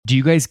Do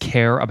you guys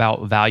care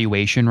about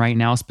valuation right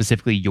now,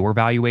 specifically your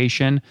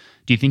valuation?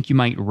 Do you think you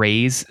might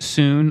raise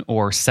soon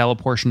or sell a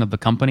portion of the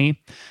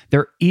company?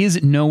 There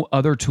is no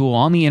other tool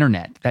on the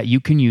internet that you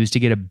can use to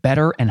get a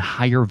better and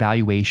higher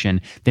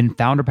valuation than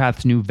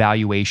FounderPath's new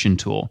valuation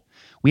tool.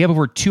 We have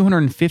over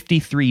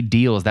 253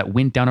 deals that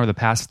went down over the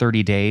past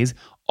 30 days,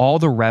 all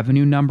the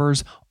revenue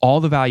numbers, all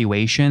the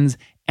valuations,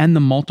 and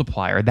the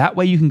multiplier. That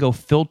way you can go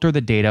filter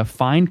the data,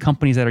 find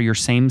companies that are your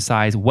same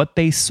size, what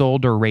they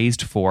sold or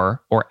raised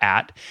for or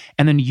at,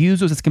 and then use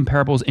those as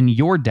comparables in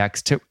your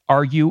decks to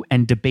argue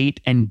and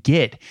debate and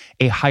get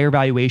a higher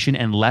valuation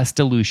and less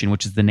dilution,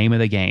 which is the name of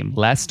the game,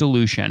 less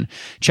dilution.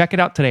 Check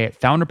it out today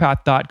at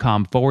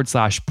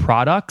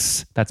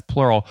founderpath.com/products, that's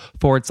plural,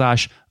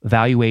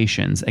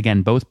 /valuations.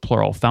 Again, both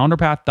plural,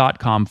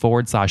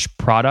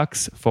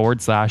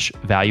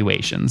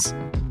 founderpath.com/products/valuations.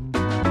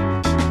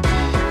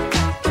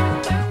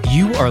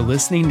 You are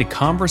listening to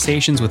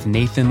Conversations with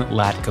Nathan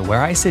Latka,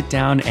 where I sit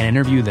down and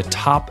interview the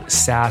top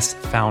SaaS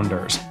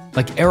founders,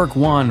 like Eric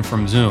Wan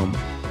from Zoom.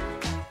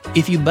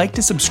 If you'd like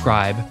to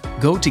subscribe,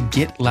 go to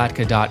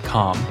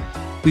getlatka.com.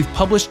 We've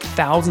published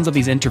thousands of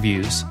these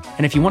interviews,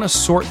 and if you want to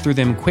sort through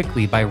them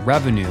quickly by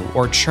revenue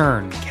or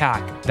churn,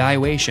 CAC,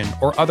 valuation,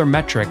 or other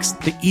metrics,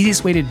 the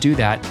easiest way to do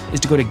that is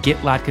to go to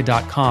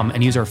getlatka.com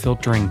and use our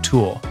filtering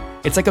tool.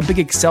 It's like a big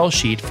Excel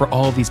sheet for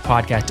all of these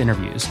podcast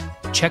interviews.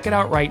 Check it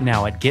out right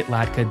now at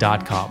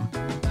getlatka.com.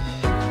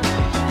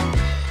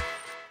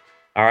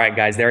 All right,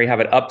 guys, there you have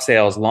it.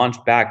 Upsales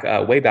launched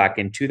way back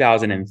in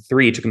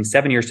 2003. It took them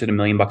 7 years to hit $1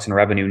 million in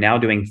revenue. Now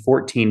doing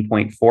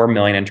 $14.4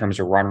 million in terms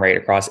of run rate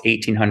across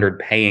 1,800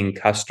 paying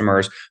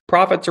customers.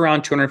 Profits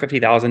around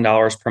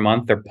 $250,000 per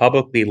month. They're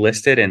publicly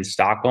listed in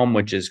Stockholm,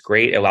 which is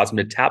great. It allows them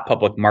to tap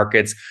public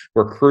markets,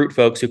 recruit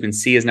folks who can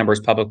see his numbers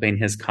publicly in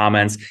his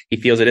comments. He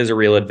feels it is a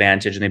real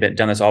advantage, and they've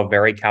done this all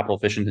very capital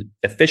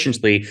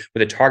efficiently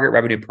with a target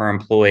revenue per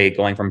employee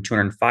going from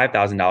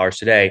 $205,000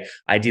 today,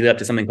 ideally up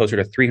to something closer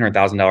to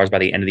 $300,000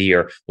 by the end of the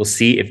year. We'll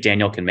see if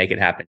Daniel can make it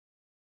happen.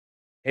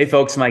 Hey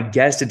folks, my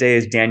guest today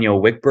is Daniel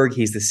Wickberg.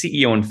 He's the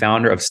CEO and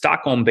founder of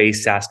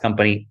Stockholm-based SaaS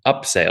company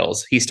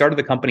Upsales. He started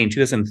the company in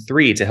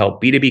 2003 to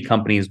help B2B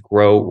companies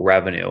grow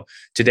revenue.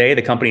 Today,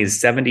 the company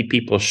is 70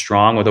 people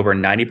strong with over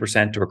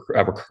 90% of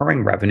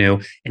recurring revenue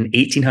in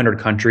 1,800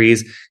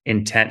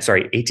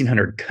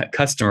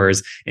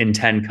 customers in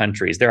 10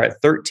 countries. They're at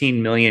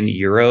 13 million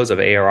euros of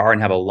ARR and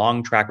have a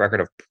long track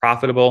record of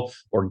profitable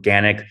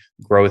organic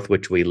growth,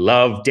 which we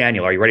love.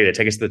 Daniel, are you ready to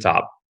take us to the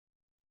top?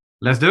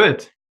 Let's do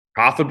it.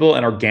 Profitable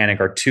and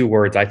organic are two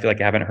words I feel like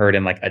I haven't heard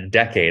in like a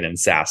decade in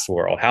SaaS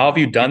world. How have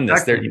you done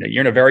this? Exactly.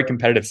 You're in a very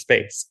competitive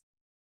space.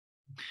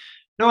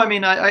 No, I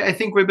mean, I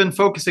think we've been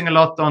focusing a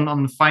lot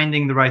on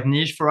finding the right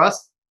niche for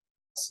us.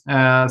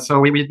 So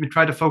we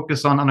try to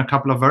focus on a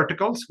couple of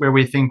verticals where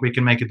we think we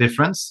can make a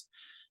difference.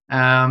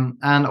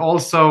 And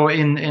also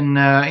in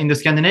the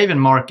Scandinavian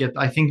market,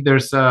 I think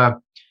there's a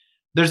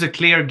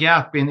clear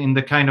gap in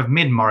the kind of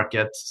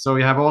mid-market. So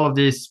you have all of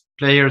these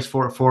players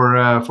for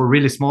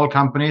really small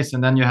companies,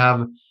 and then you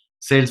have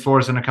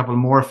Salesforce and a couple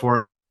more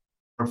for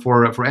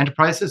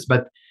enterprises.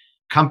 But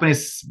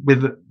companies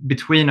with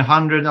between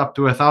 100 up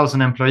to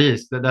 1,000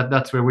 employees,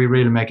 that's where we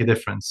really make a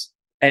difference.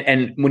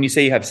 And when you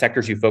say you have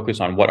sectors you focus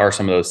on, what are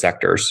some of those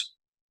sectors?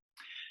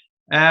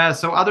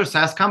 So other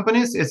SaaS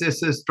companies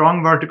is a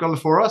strong vertical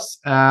for us.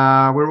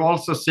 We're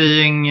also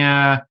seeing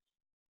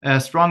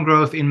strong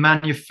growth in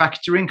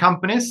manufacturing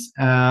companies,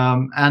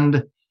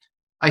 and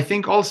I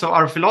think also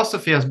our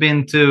philosophy has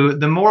been to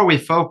the more we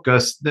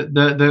focus,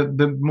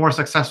 the more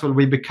successful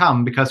we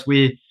become, because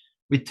we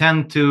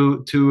tend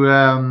to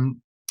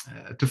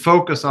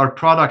focus our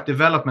product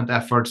development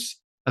efforts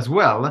as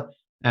well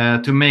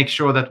to make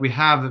sure that we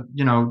have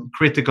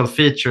critical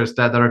features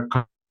that our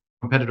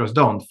competitors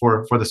don't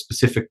for the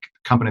specific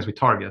companies we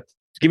target.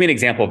 Give me an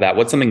example of that.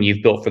 What's something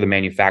you've built for the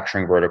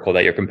manufacturing vertical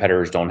that your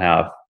competitors don't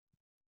have?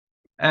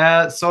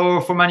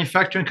 So for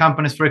manufacturing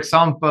companies, for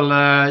example,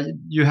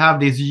 you have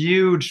this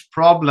huge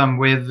problem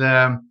with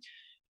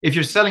if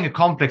you're selling a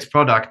complex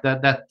product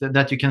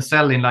that you can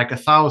sell in like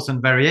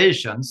 1,000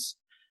 variations.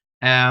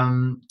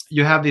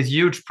 You have this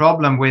huge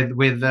problem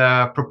with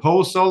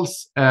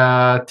proposals.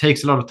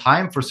 Takes a lot of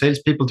time for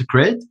salespeople to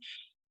create,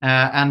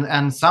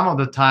 and some of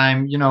the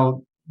time,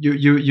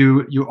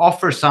 you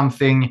offer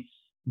something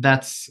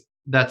that's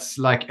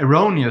like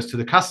erroneous to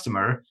the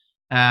customer.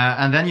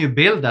 And then you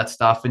build that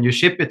stuff and you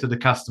ship it to the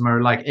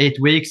customer like 8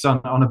 weeks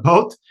on a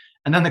boat,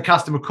 and then the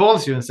customer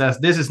calls you and says,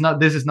 "This is not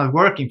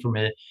working for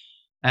me."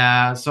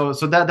 So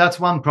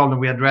that's one problem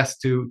we address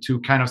to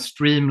kind of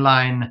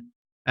streamline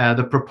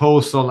the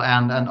proposal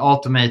and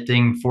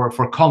automating for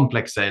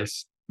complex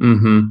sales.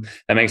 Mm-hmm.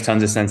 That makes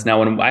tons of sense. Now,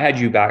 when I had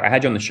you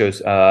on the show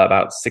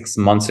about 6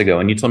 months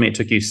ago, and you told me it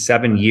took you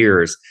 7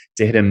 years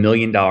to hit $1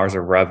 million of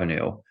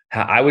revenue.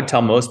 I would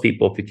tell most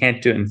people, if you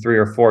can't do it in 3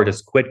 or 4,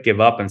 just quit,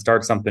 give up, and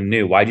start something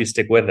new. Why'd you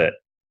stick with it?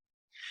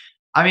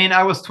 I mean,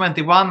 I was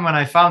 21 when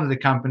I founded the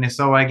company,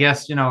 so I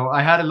guess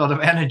I had a lot of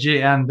energy,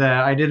 and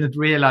I didn't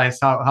realize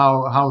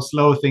how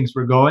slow things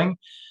were going.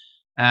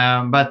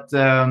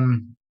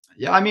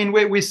 Yeah, I mean,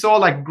 we saw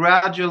like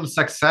gradual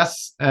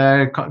success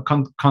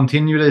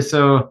continually.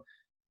 So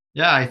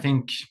yeah, I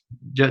think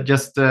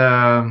just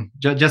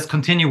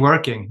continue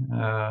working.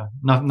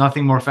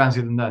 Nothing more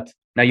fancy than that.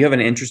 Now you have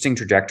an interesting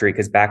trajectory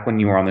because back when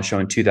you were on the show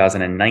in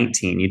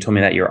 2019, you told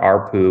me that your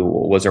ARPU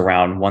was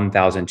around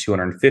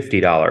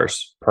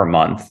 $1,250 per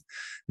month.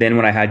 Then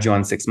when I had you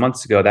on 6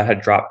 months ago, that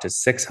had dropped to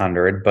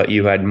 600, but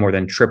you had more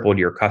than tripled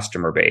your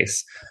customer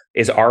base.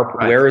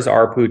 Where is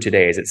ARPU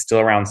today? Is it still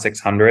around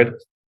 600?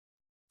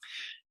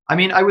 I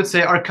mean, I would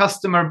say our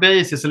customer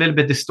base is a little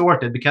bit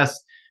distorted because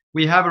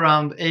we have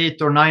around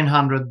 800 or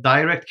 900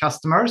 direct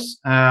customers.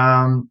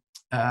 And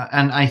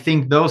I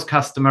think those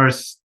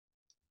customers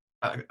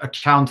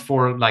account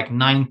for like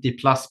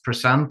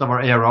 90+% of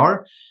our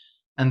ARR.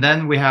 And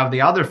then we have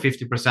the other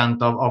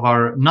 50% of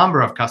our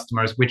number of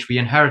customers, which we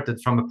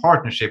inherited from a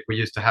partnership we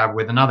used to have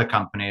with another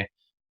company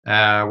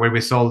where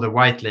we sold a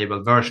white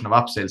label version of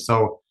Upsales.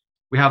 So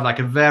we have like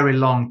a very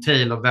long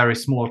tail of very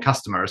small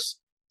customers.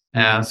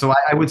 So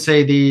I would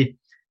say the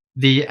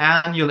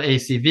annual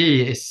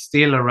ACV is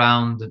still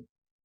around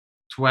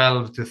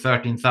 12 to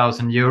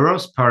 13,000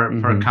 euros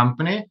per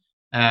company,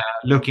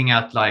 looking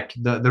at like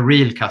the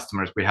real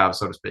customers we have,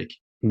 so to speak.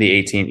 The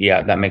 18,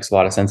 yeah, that makes a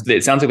lot of sense.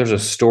 It sounds like there's a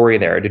story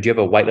there. Did you have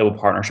a white label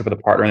partnership with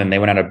a partner and then they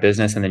went out of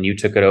business and then you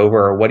took it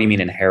over? Or what do you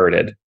mean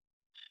inherited?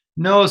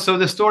 No, so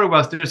the story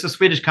was there's a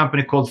Swedish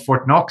company called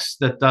Fortnox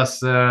that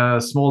does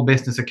small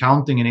business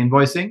accounting and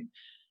invoicing.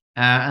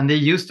 And they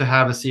used to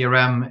have a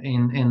CRM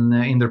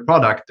in their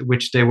product,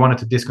 which they wanted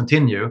to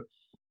discontinue.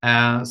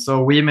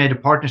 So we made a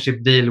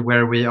partnership deal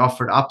where we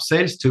offered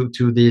upsales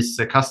to these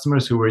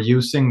customers who were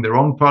using their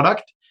own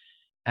product.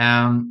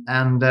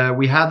 And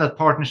we had that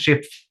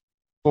partnership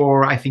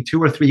for, I think,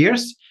 2 or 3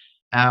 years.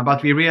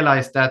 But we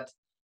realized that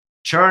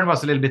churn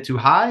was a little bit too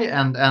high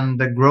and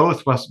the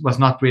growth was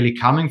not really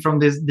coming from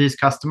these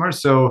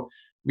customers. So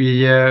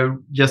we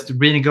just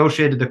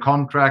renegotiated the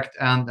contract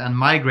and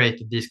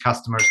migrated these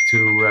customers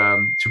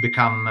to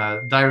become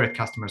direct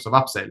customers of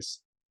Upsales.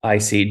 I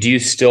see. Do you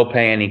still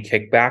pay any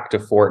kickback to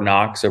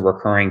Fortnox, a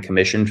recurring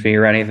commission fee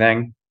or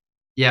anything?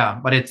 Yeah,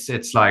 but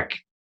it's like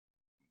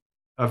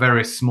a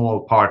very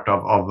small part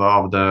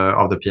of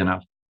the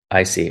P&L.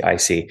 I see.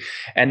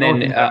 And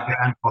then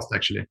cost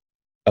actually.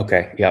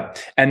 Okay. Yep.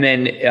 And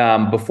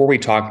then before we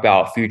talk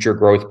about future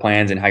growth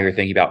plans and how you're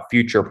thinking about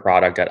future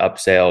product at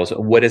Upsales,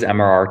 what is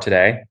MRR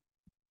today?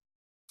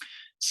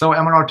 So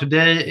MRR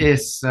today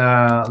is,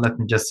 let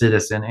me just see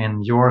this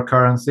in your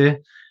currency.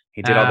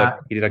 He did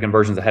the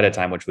conversions ahead of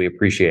time, which we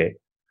appreciate.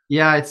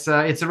 Yeah, it's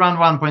around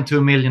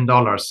 $1.2 million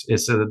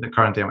is the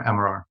current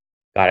MRR.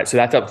 Got it. So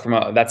that's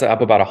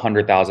up about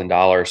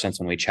 $100,000 since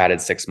when we chatted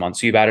 6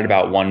 months. So you've added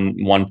about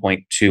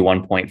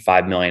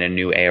 1.5 million in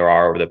new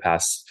ARR over the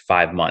past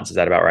 5 months. Is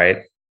that about right?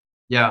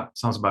 Yeah,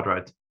 sounds about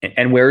right.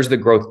 And where's the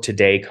growth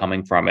today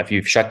coming from? If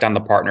you've shut down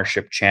the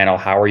partnership channel,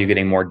 how are you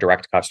getting more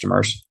direct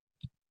customers?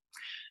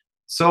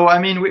 So, I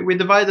mean, we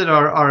divided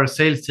our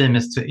sales team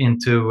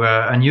into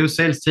a new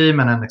sales team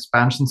and an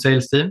expansion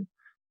sales team.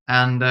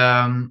 And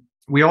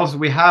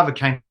we have a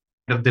kind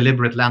of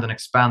deliberate land and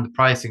expand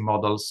pricing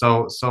model.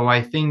 So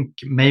I think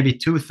maybe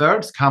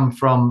 2/3 come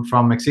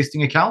from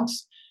existing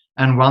accounts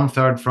and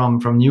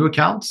 1/3 from new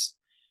accounts.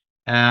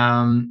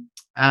 And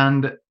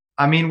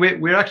I mean,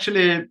 we're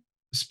actually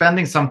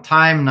spending some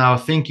time now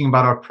thinking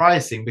about our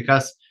pricing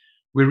because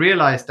we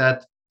realized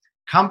that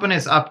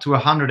companies up to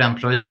 100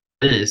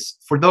 employees,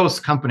 for those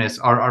companies,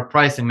 our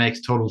pricing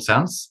makes total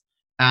sense.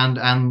 And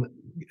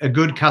a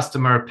good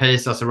customer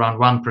pays us around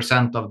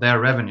 1% of their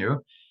revenue.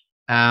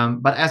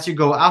 But as you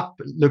go up,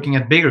 looking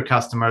at bigger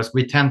customers,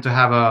 we tend to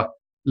have a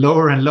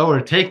lower and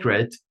lower take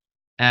rate.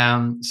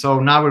 So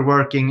now we're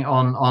working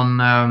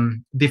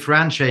on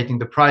differentiating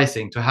the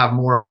pricing to have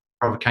more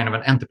of a kind of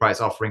an enterprise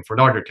offering for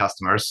larger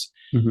customers.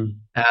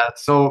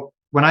 So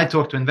when I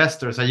talk to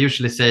investors, I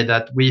usually say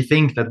that we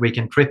think that we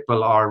can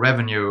triple our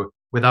revenue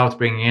without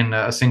bringing in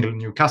a single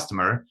new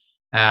customer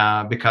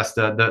because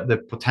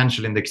the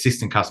potential in the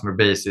existing customer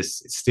base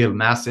is still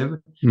massive.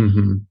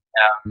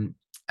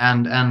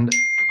 And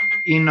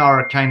in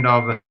our kind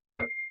of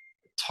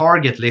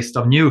target list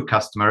of new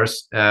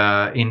customers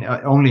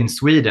only in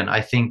Sweden,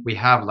 I think we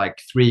have like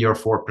 3 or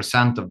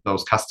 4% of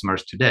those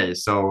customers today.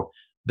 So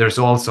there's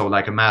also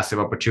like a massive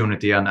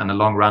opportunity and a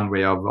long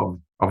runway of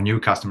new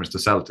customers to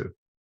sell to.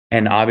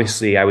 And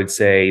obviously, I would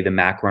say the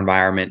macro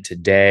environment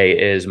today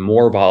is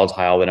more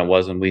volatile than it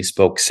was when we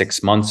spoke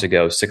 6 months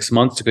ago. 6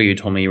 months ago, you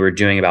told me you were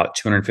doing about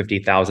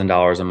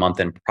 $250,000 a month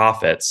in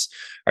profits.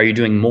 Are you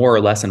doing more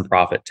or less in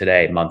profit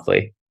today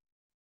monthly?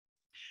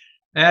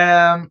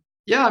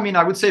 Yeah, I mean,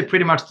 I would say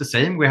pretty much the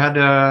same. We had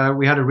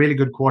a really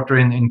good quarter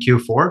in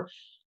Q4.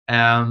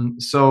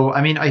 So,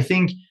 I mean, I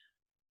think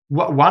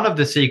one of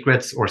the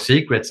secrets,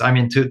 I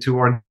mean, to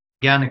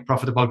organic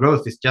profitable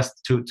growth is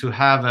just to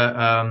have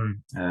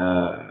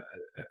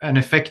an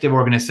effective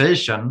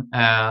organization.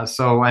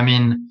 So, I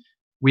mean,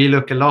 we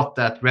look a lot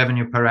at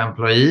revenue per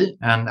employee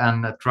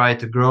and try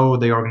to grow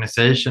the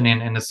organization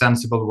in a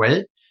sensible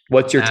way.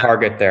 What's your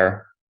target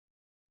there?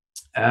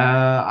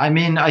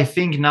 I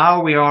think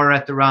now we are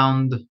at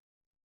around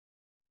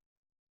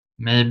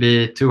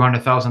maybe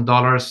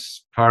 $200,000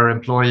 per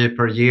employee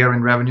per year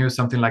in revenue,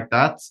 something like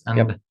that. And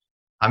Yep.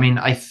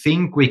 I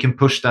think we can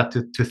push that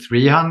to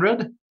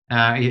 300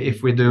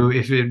 if we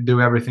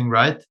do everything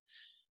right.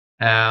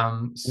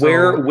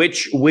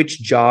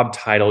 Which job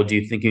title do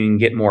you think you can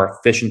get more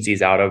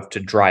efficiencies out of to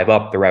drive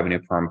up the revenue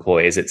per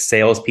employee? Is it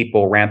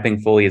salespeople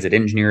ramping fully? Is it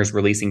engineers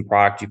releasing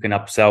product you can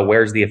upsell?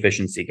 Where's the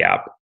efficiency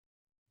gap?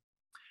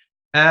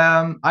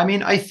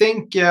 I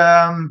think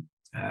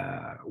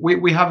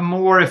we have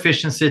more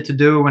efficiency to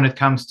do when it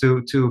comes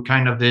to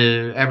kind of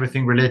the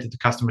everything related to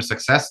customer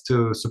success,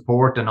 to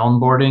support and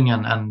onboarding,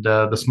 and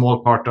the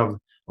small part of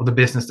the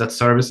business that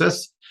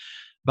services.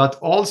 But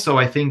also,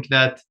 I think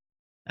that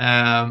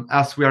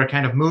as we are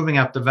kind of moving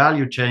up the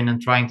value chain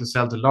and trying to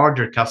sell to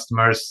larger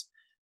customers,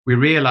 we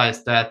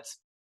realize that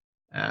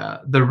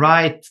the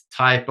right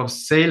type of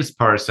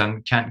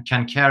salesperson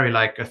can carry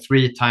like a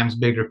 3 times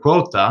bigger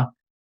quota.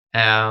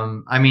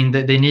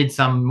 They need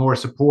some more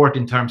support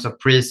in terms of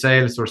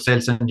pre-sales or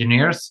sales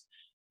engineers,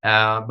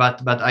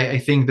 but I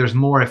think there's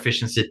more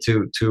efficiency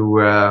to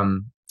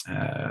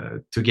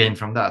gain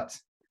from that.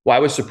 Well, I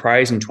was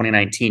surprised in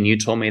 2019. You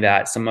told me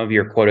that some of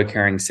your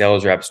quota-carrying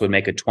sales reps would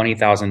make a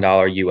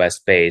 $20,000 US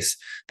base.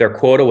 Their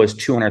quota was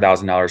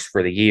 $200,000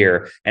 for the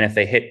year, and if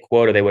they hit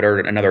quota, they would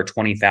earn another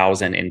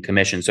 $20,000 in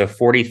commission. So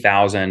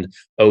 $40,000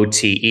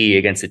 OTE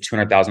against a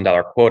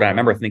 $200,000 quota. I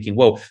remember thinking,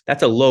 "Whoa,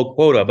 that's a low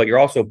quota," but you're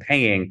also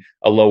paying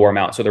a lower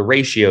amount, so the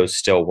ratio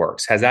still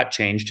works. Has that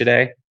changed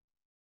today?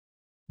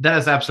 That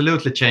has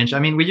absolutely changed.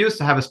 We used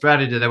to have a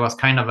strategy that was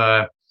kind of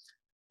a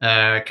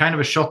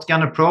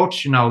shotgun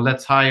approach.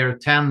 Let's hire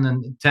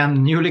 10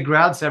 newly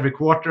grads every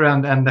quarter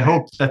and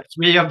hope that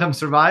 3 of them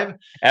survive.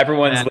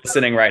 Everyone's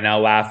listening right now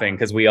laughing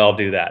because we all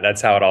do that. That's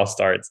how it all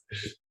starts.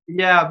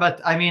 Yeah, but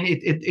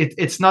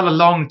it's not a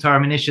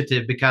long-term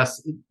initiative,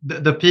 because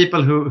the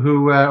people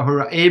who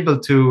are able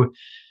to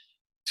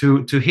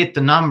hit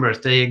the numbers,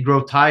 they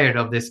grow tired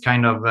of this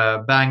kind of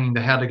banging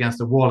the head against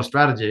the wall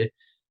strategy.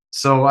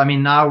 So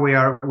now we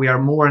are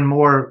more and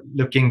more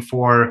looking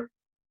for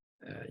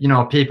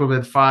people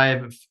with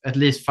at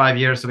least 5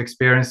 years of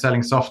experience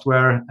selling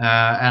software,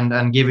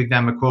 and giving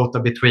them a quota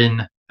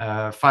between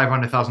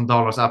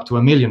 $500,000 up to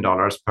 $1 million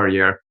per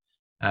year.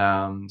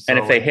 And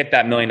if they hit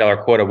that $1 million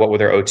quota, what would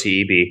their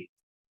OTE be?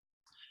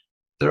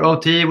 Their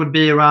OTE would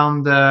be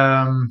around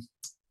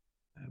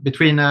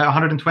between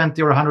 $120,000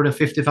 or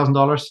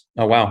 $150,000.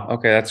 Oh, wow.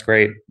 Okay, that's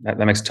great. That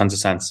makes tons of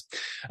sense.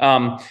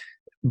 I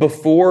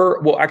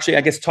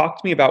guess talk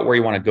to me about where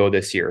you want to go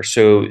this year.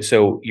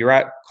 So you're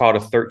at, call it a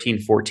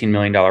 $13-14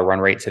 million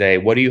run rate today.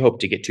 What do you hope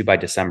to get to by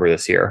December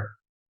this year?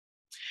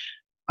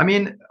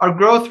 Our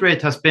growth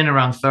rate has been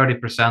around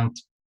 30%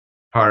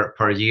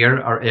 per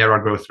year, our ARR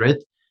growth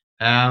rate.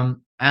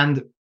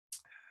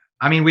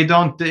 We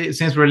don't,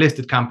 since we're a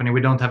listed company,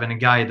 we don't have any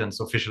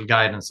official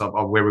guidance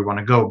of where we want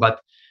to go,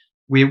 but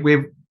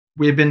we've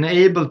been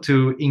able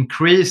to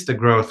increase the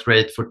growth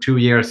rate for 2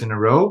 years in a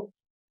row.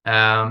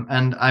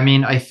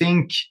 I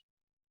think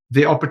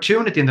the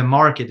opportunity in the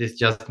market is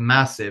just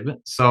massive.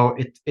 So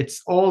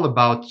it's all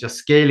about just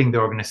scaling the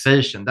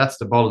organization. That's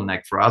the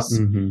bottleneck for us.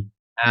 Mm-hmm.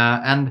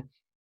 And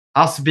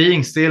us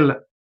being still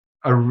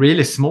a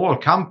really small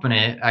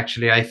company,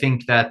 actually, I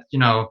think that,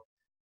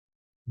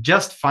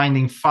 just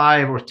finding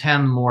 5 or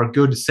 10 more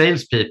good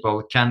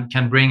salespeople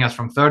can bring us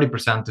from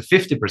 30% to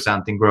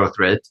 50% in growth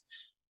rate.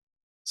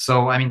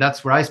 So,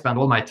 that's where I spend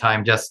all my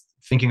time, just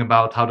thinking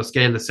about how to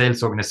scale the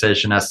sales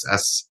organization as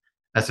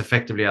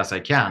effectively as I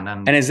can.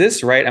 And is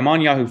this right? I'm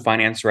on Yahoo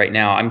Finance right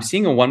now. I'm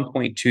seeing a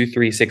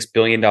 $1.236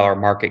 billion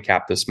market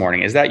cap this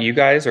morning. Is that you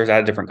guys, or is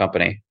that a different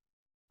company?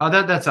 Oh,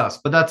 that's us,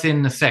 but that's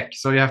in SEK.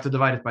 So you have to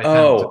divide it by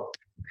 10.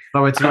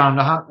 So it's around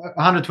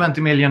 $120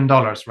 million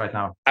right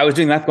now. I was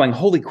doing that going,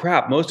 holy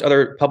crap, most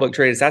other public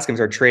traded SaaS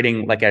companies are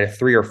trading like at a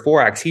 3 or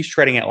 4x. He's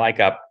trading at like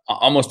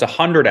almost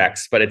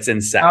 100x, but it's in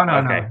SEK. Oh, no,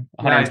 okay. no.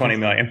 120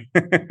 million.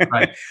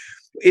 Right.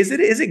 Is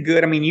it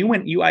good? You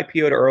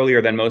IPO'd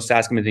earlier than most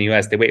SaaS companies in the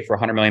US. They wait for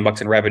 $100 million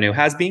in revenue.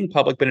 Has being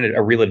public been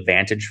a real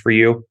advantage for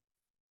you?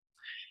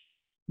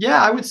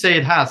 Yeah, I would say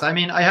it has. I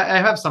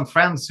have some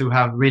friends who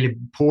have really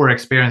poor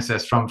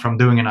experiences from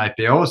doing an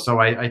IPO, so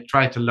I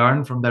try to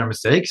learn from their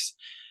mistakes.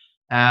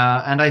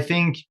 And I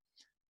think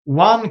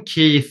one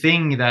key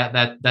thing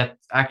that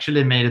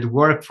actually made it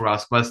work for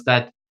us was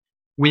that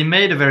we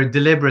made a very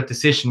deliberate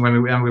decision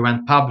when we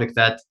went public,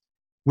 that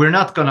we're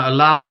not going to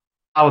allow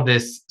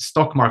this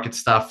stock market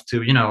stuff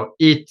to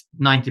eat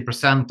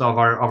 90% of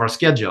our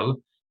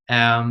schedule.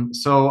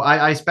 So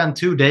I spend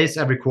 2 days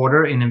every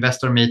quarter in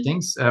investor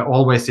meetings,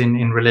 always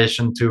in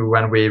relation to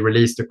when we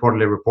release the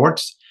quarterly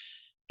reports.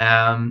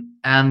 I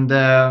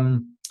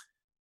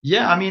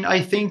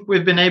think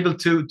we've been able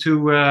to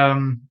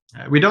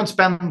we don't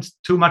spend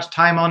too much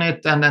time on it,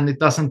 and it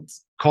doesn't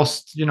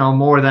cost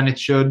more than it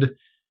should.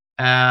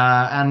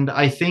 And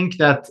I think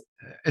that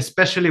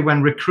especially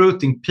when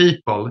recruiting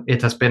people,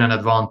 it has been an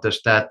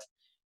advantage that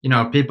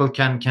people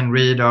can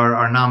read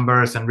our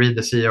numbers and read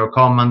the CEO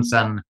comments,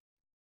 and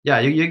yeah,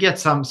 you get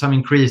some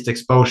increased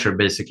exposure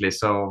basically.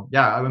 So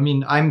yeah, I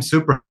mean, I'm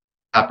super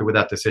happy with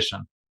that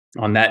decision.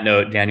 On that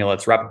note, Daniel,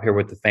 let's wrap up here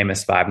with the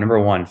famous five. Number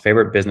one,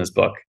 favorite business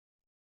book.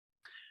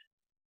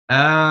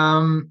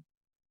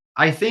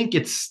 I think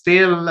it's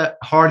still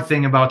Hard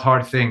Thing About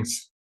Hard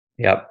Things.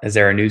 Yep. Is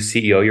there a new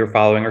CEO you're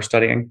following or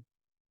studying?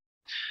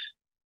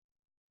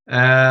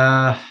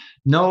 No,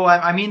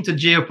 I'm into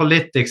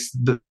geopolitics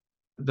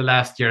the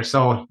last year,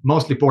 so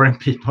mostly boring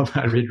people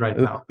I read right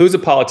now. Who's a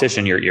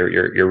politician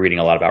you're reading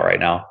a lot about right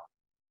now?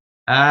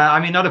 I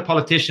mean, not a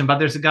politician, but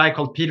there's a guy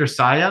called Peter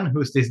Sayan,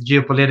 who's this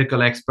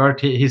geopolitical expert.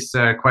 He's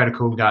quite a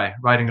cool guy,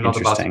 writing a lot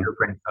about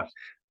Ukraine stuff.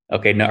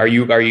 Okay, now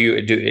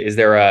is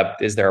there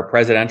a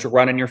presidential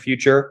run in your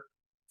future?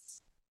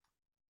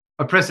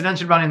 A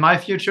presidential run in my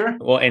future?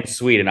 Well, in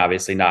Sweden,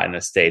 obviously not in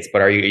the States,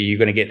 but are you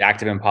going to get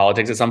active in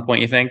politics at some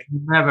point, you think?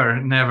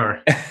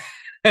 Never.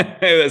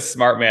 That's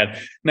smart, man.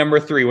 Number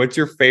three, what's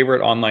your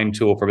favorite online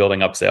tool for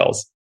building up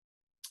sales?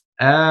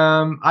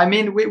 I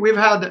mean, we've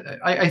had,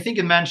 I think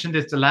I mentioned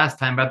this the last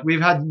time, but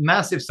we've had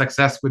massive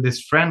success with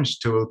this French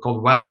tool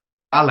called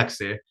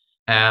Galaxy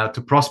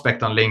to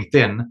prospect on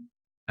LinkedIn.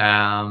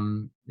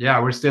 Yeah,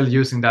 we're still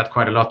using that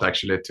quite a lot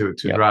actually to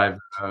drive.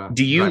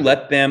 Do you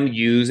let them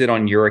use it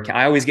on your account?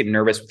 I always get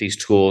nervous with these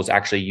tools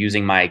actually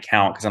using my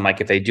account because I'm like,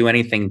 if they do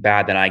anything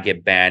bad, then I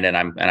get banned and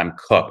I'm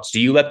cooked. Do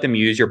you let them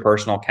use your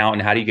personal account,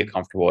 and how do you get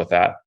comfortable with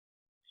that?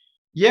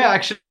 Yeah,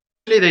 actually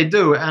they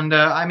do, and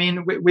I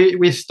mean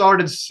we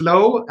started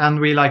slow and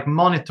we like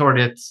monitored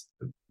it,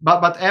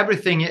 but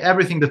everything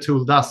the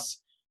tool does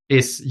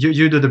is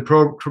you do the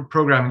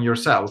programming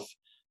yourself,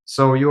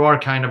 so you are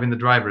kind of in the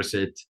driver's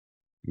seat.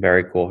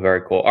 Very cool.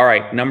 Very cool. All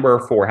right. Number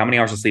four, how many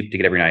hours of sleep do you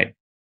get every night?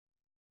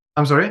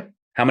 I'm sorry?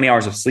 How many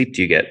hours of sleep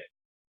do you get?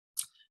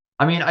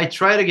 I mean, I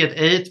try to get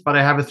 8, but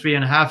I have a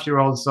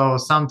 3.5-year-old, so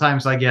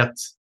sometimes I get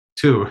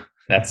 2.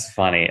 That's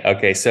funny.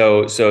 Okay.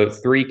 So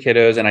 3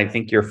 kiddos, and I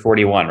think you're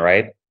 41,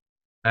 right?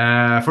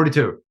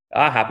 42.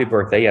 Happy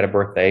birthday. You had a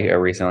birthday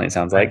recently, it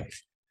sounds like.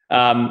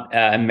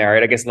 And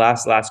married. I guess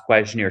last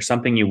question here.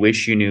 Something you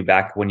wish you knew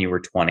back when you were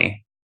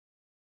 20.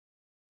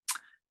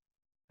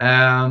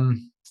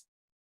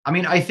 I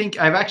mean, I think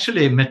I've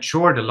actually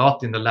matured a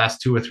lot in the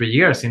last 2 or 3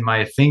 years in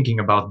my thinking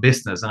about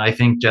business. And I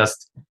think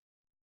just,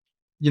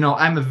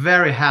 I'm a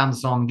very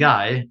hands-on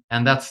guy,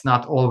 and that's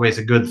not always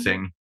a good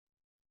thing.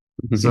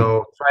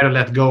 So try to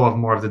let go of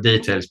more of the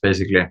details,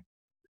 basically.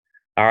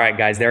 All right,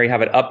 guys, there you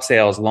have it.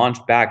 Upsales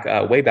launched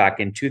way back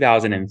in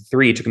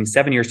 2003. It took them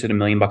 7 years to hit $1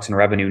 million in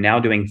revenue.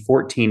 Now doing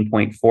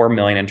 14.4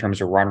 million in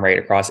terms of run rate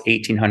across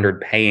 1,800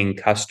 paying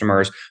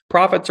customers.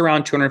 Profits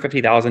around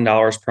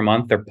 $250,000 per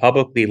month. They're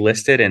publicly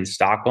listed in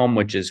Stockholm,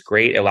 which is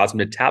great. It allows them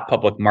to tap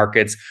public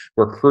markets,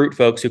 recruit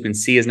folks who can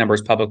see his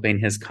numbers publicly in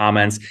his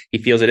comments. He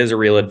feels it is a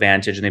real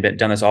advantage, and they've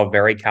done this all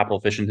very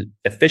capital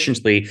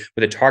efficiently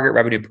with a target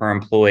revenue per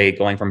employee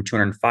going from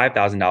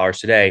 $205,000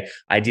 today,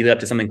 ideally up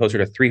to something closer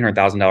to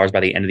 $300,000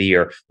 by the end of the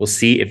year. We'll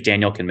see if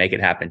Daniel can make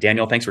it happen.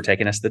 Daniel, thanks for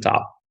taking us to the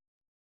top.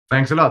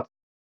 Thanks a lot.